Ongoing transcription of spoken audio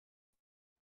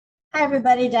Hi,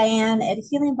 everybody. Diane at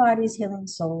Healing Bodies, Healing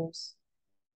Souls.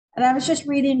 And I was just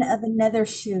reading of another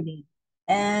shooting.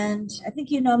 And I think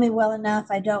you know me well enough.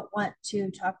 I don't want to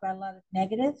talk about a lot of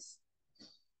negatives,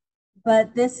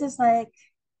 but this is like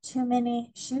too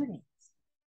many shootings.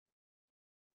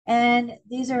 And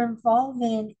these are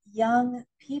involving young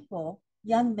people,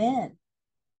 young men.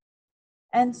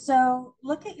 And so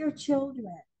look at your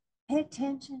children, pay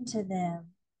attention to them.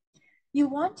 You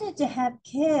wanted to have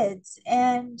kids,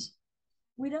 and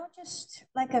we don't just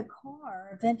like a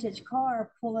car, a vintage car,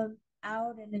 pull them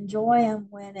out and enjoy them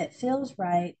when it feels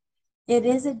right. It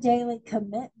is a daily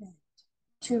commitment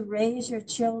to raise your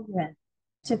children,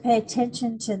 to pay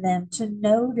attention to them, to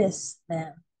notice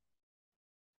them.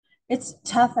 It's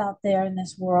tough out there in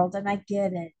this world, and I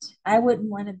get it. I wouldn't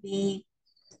want to be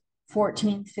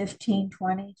 14, 15,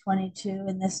 20, 22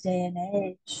 in this day and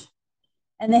age.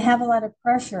 And they have a lot of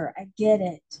pressure. I get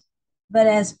it. But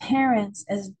as parents,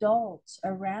 as adults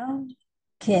around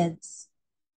kids,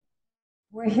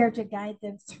 we're here to guide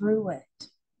them through it.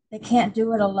 They can't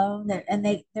do it alone, and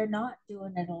they're not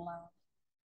doing it alone.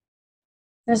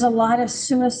 There's a lot of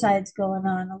suicides going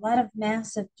on, a lot of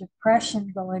massive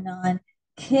depression going on.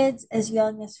 Kids as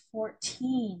young as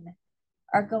 14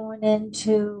 are going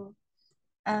into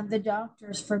the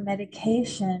doctors for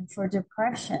medication for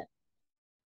depression.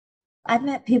 I've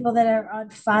met people that are on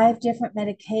 5 different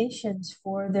medications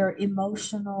for their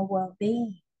emotional well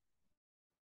being.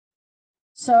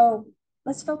 So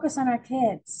let's focus on our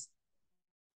kids.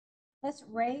 Let's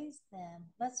raise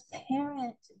them. Let's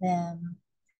parent them.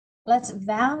 Let's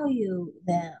value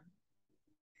them.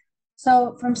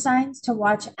 So, from signs to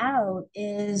watch out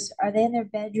is, are they in their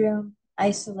bedroom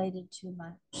isolated too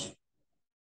much?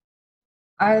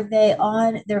 Are they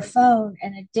on their phone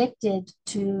and addicted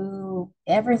to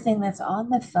everything that's on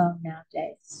the phone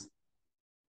nowadays?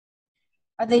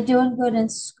 Are they doing good in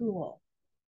school?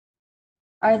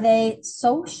 Are they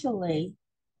socially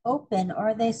open, or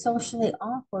are they socially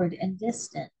awkward and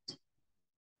distant?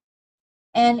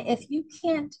 And if you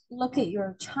can't look at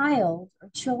your child or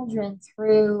children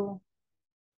through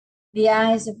the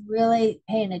eyes of really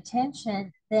paying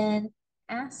attention, then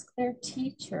ask their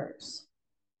teachers,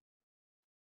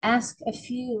 ask a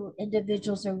few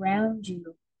individuals around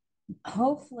you.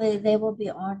 Hopefully, they will be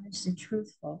honest and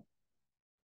truthful.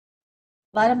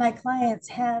 A lot of my clients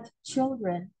have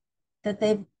children that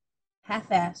they've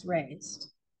half-ass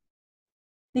raised,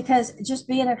 because just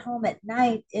being at home at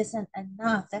night isn't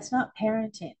enough. That's not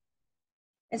parenting.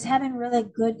 It's having really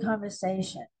good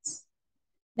conversations,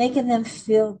 making them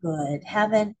feel good,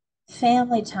 having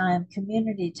family time,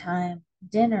 community time,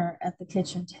 dinner at the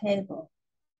kitchen table.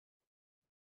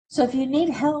 So if you need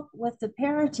help with the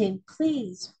parenting,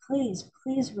 please, please,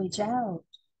 please reach out.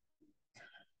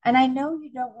 And I know you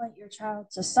don't want your child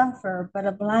to suffer, but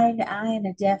a blind eye and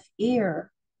a deaf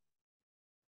ear,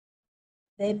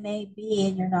 they may be,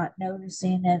 and you're not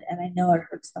noticing it. And I know it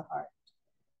hurts the heart.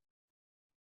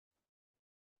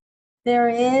 There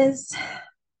is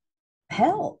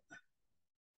help.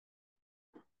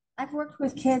 I've worked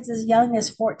with kids as young as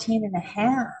 14 and a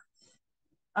half,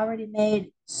 already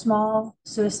made small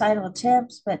suicidal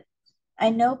attempts, but I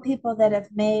know people that have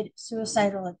made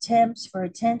suicidal attempts for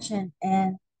attention,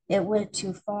 and it went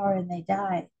too far and they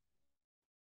died.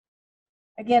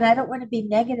 Again, I don't want to be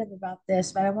negative about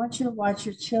this, but I want you to watch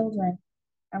your children.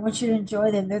 I want you to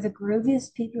enjoy them. They're the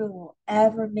grooviest people you will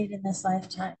ever meet in this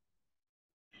lifetime.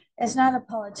 It's not a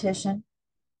politician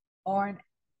or an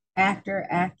actor,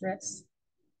 actress.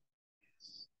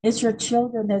 It's your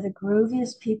children. They're the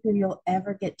grooviest people you'll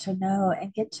ever get to know,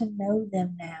 and get to know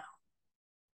them now.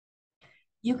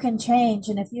 You can change.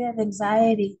 And if you have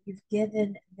anxiety, you've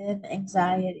given them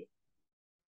anxiety.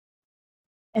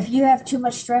 If you have too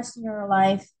much stress in your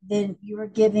life, then you are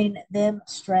giving them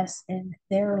stress in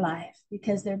their life,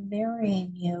 because they're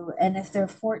mirroring you. And if they're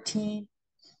 14,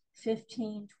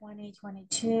 15, 20,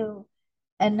 22,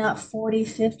 and not 40,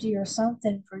 50, or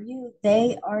something for you,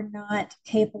 they are not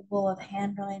capable of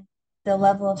handling the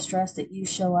level of stress that you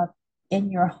show up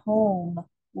in your home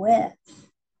with.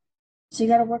 So you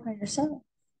got to work on yourself.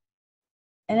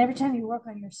 And every time you work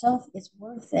on yourself, it's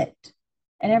worth it.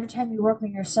 And every time you work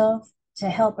on yourself to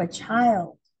help a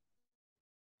child,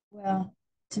 well,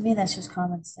 to me, that's just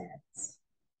common sense.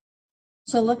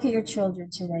 So look at your children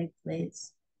today,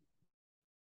 please.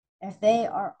 If they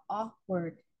are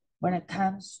awkward when it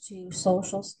comes to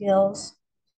social skills,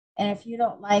 and if you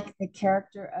don't like the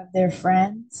character of their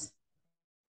friends,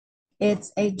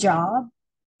 it's a job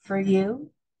for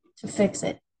you to fix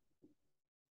it.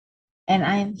 And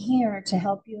I am here to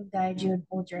help you and guide you and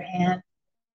hold your hand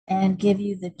and give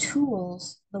you the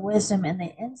tools, the wisdom, and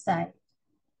the insight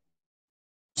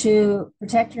to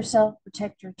protect yourself,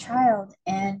 protect your child,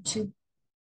 and to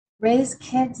raise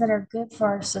kids that are good for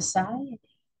our society.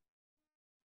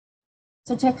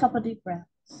 So take a couple deep breaths.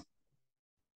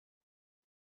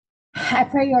 I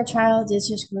pray your child is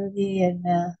just groovy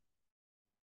and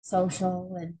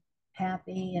social and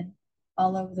happy and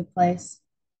all over the place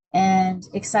and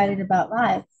excited about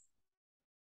life.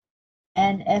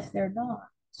 And if they're not,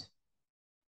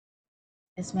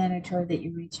 it's mandatory that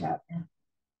you reach out now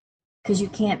because you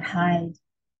can't hide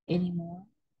anymore.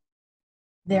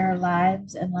 Their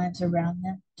lives and lives around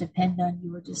them depend on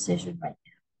your decision right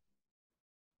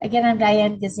now. Again, I'm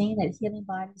Diane Gazine at Healing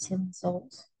Bodies, Healing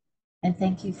Souls, and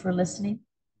thank you for listening.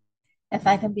 If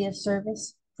I can be of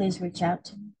service, please reach out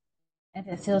to me. If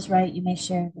it feels right, you may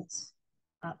share this.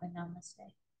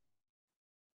 Namaste.